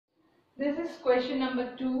This is question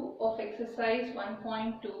number 2 of exercise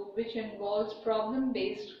 1.2, which involves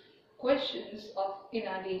problem-based questions in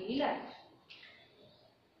our daily life.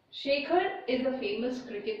 Shekhar is a famous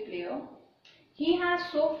cricket player. He has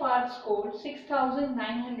so far scored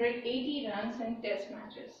 6,980 runs in test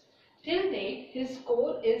matches. Till date, his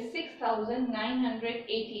score is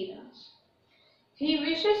 6,980 runs. He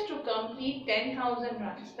wishes to complete 10,000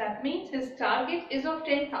 runs. That means his target is of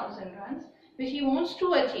 10,000 runs, which he wants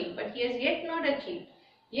to achieve, but he has yet not achieved.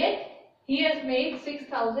 Yet, he has made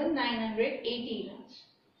 6,980 runs.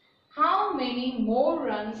 How many more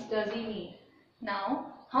runs does he need?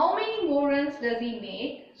 Now, how many more runs does he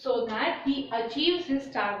make so that he achieves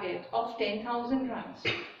his target of 10,000 runs?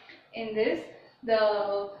 In this,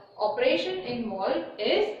 the operation involved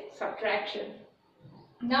is subtraction.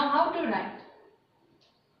 Now, how to write?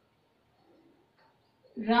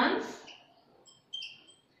 Runs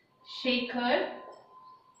Shekhar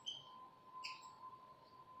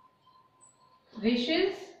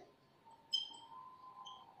wishes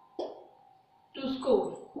to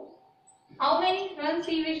score. How many runs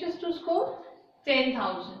he wishes to score?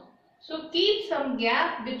 10,000. So keep some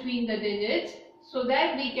gap between the digits so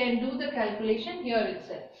that we can do the calculation here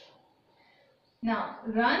itself. Now,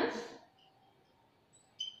 runs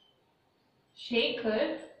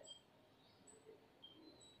Shekhar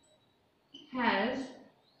has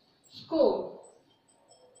scored.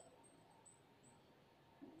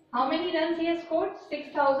 How many runs he has scored?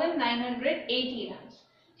 6,980 runs.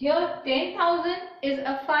 Here 10,000 is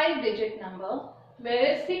a 5-digit number,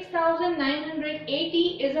 whereas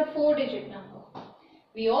 6,980 is a 4-digit number.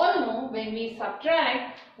 We all know when we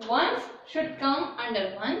subtract, ones should come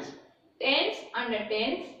under ones, tens under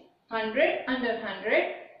tens, 100 under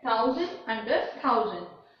 100, 1,000 under 1,000.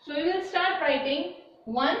 So we will start writing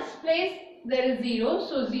ones place there is 0,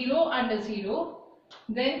 so 0 under 0,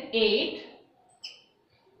 then 8,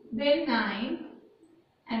 then 9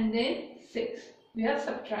 and then 6. We are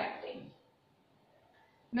subtracting.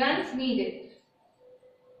 Runs needed.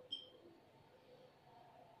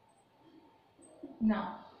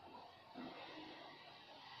 Now,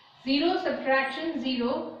 0 subtraction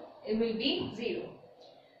 0, it will be 0.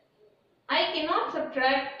 I cannot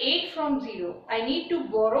subtract 8 from 0. I need to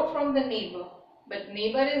borrow from the neighbor. But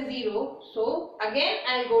neighbor is 0. So again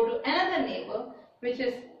I will go to another neighbor which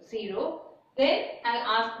is 0. Then I will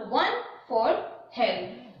ask 1 for help.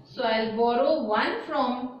 So I will borrow 1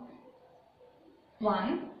 from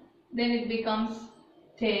 1. Then it becomes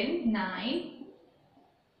 10, 9.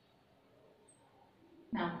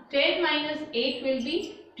 Now 10 minus 8 will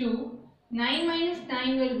be 2. 9 minus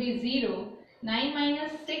 9 will be 0. 9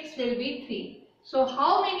 minus 6 will be 3. So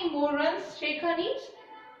how many more runs Shekhar needs?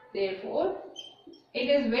 Therefore, it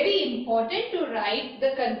is very important to write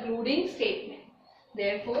the concluding statement.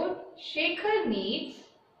 Therefore, Shekhar needs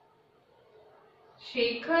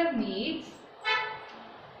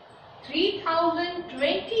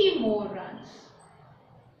 3,020 more runs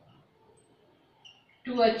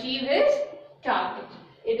to achieve his target.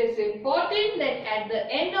 It is important that at the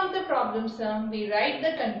end of the problem sum we write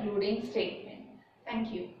the concluding statement.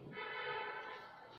 Thank you.